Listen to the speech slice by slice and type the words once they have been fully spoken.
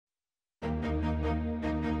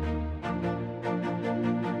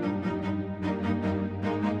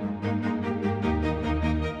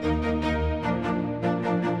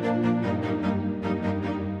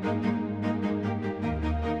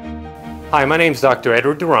Hi, my name is Dr.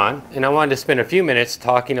 Edward Duran, and I wanted to spend a few minutes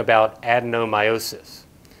talking about adenomyosis.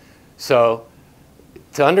 So,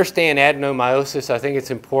 to understand adenomyosis, I think it's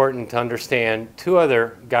important to understand two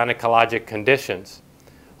other gynecologic conditions.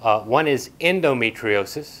 One is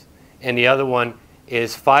endometriosis, and the other one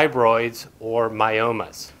is fibroids or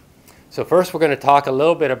myomas. So first we're going to talk a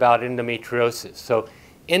little bit about endometriosis. So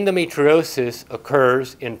endometriosis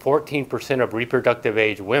occurs in 14% of reproductive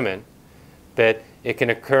age women, but it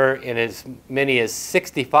can occur in as many as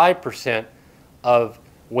 65% of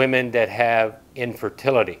women that have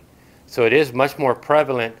infertility. So it is much more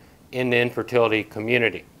prevalent in the infertility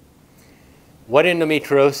community. What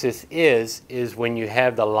endometriosis is when you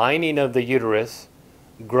have the lining of the uterus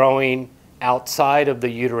growing outside of the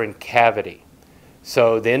uterine cavity.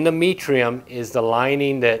 So the endometrium is the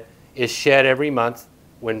lining that is shed every month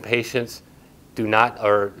when patients do not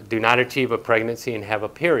achieve a pregnancy and have a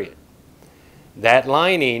period. That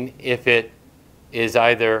lining, if it is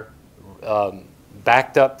either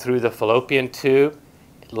backed up through the fallopian tube,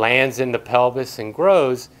 lands in the pelvis and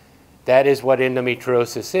grows, that is what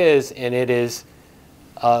endometriosis is, and it is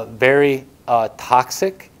very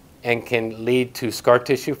toxic and can lead to scar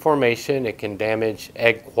tissue formation. It can damage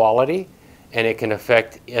egg quality, and it can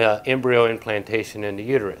affect embryo implantation in the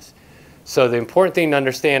uterus. So the important thing to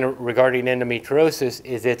understand regarding endometriosis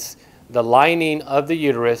is it's the lining of the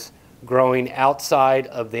uterus growing outside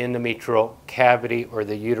of the endometrial cavity or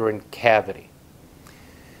the uterine cavity.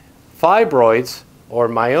 Fibroids or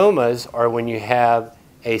myomas are when you have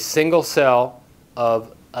a single cell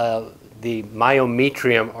of the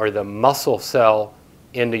myometrium or the muscle cell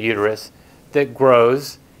in the uterus that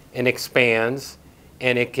grows and expands,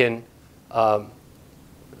 and it can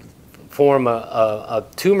form a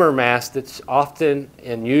tumor mass that's often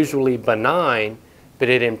and usually benign, but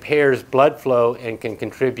it impairs blood flow and can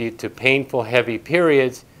contribute to painful, heavy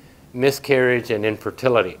periods, miscarriage, and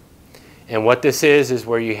infertility. And what this is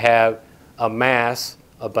where you have a mass,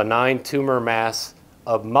 a benign tumor mass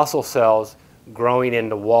of muscle cells growing in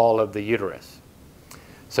the wall of the uterus.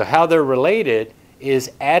 So how they're related is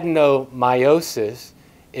adenomyosis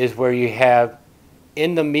is where you have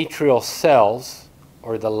endometrial cells,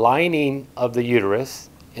 or the lining of the uterus,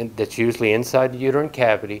 that's usually inside the uterine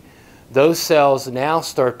cavity. Those cells now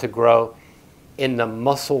start to grow in the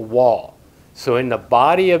muscle wall. So in the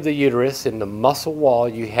body of the uterus, in the muscle wall,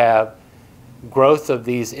 you have growth of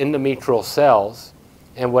these endometrial cells,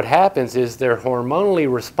 and what happens is they're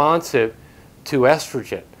hormonally responsive to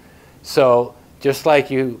estrogen. So just like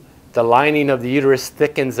the lining of the uterus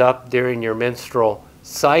thickens up during your menstrual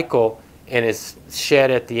cycle and is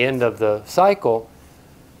shed at the end of the cycle,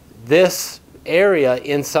 this area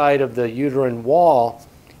inside of the uterine wall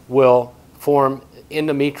will form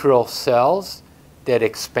endometrial cells that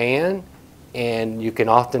expand, and you can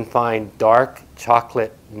often find dark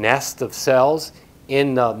chocolate nests of cells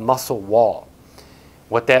in the muscle wall.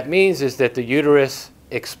 What that means is that the uterus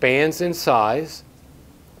expands in size,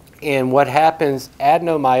 and what happens,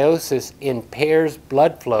 adenomyosis impairs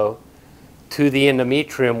blood flow to the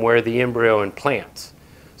endometrium where the embryo implants.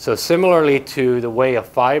 So similarly to the way a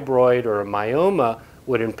fibroid or a myoma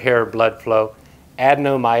would impair blood flow,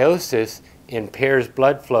 adenomyosis impairs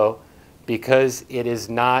blood flow because it is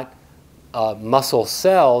not muscle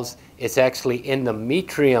cells, it's actually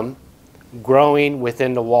endometrium growing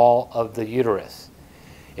within the wall of the uterus.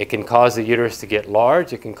 It can cause the uterus to get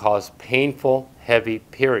large, it can cause painful, heavy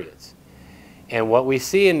periods. And what we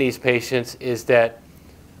see in these patients is that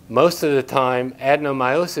most of the time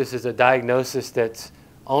adenomyosis is a diagnosis that's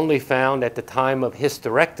only found at the time of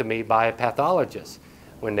hysterectomy by a pathologist,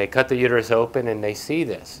 when they cut the uterus open and they see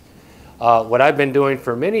this. What I've been doing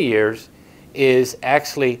for many years is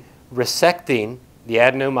actually resecting the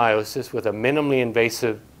adenomyosis with a minimally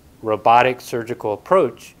invasive robotic surgical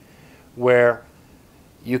approach, where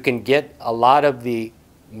you can get a lot of the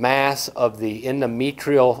mass of the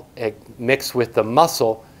endometrial mixed with the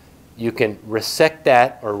muscle. You can resect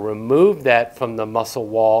that or remove that from the muscle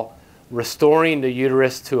wall, restoring the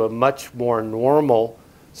uterus to a much more normal,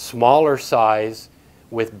 smaller size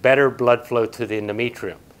with better blood flow to the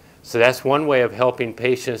endometrium. So that's one way of helping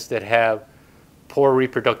patients that have poor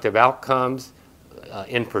reproductive outcomes,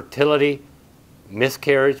 infertility,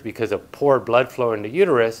 miscarriage because of poor blood flow in the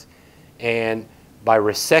uterus. And by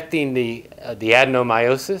resecting the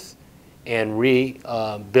adenomyosis and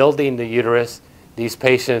rebuilding the uterus, these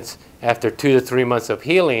patients, after 2 to 3 months of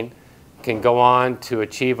healing, can go on to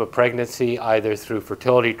achieve a pregnancy either through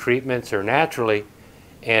fertility treatments or naturally,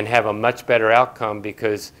 and have a much better outcome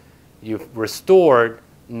because you've restored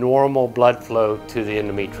normal blood flow to the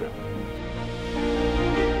endometrium.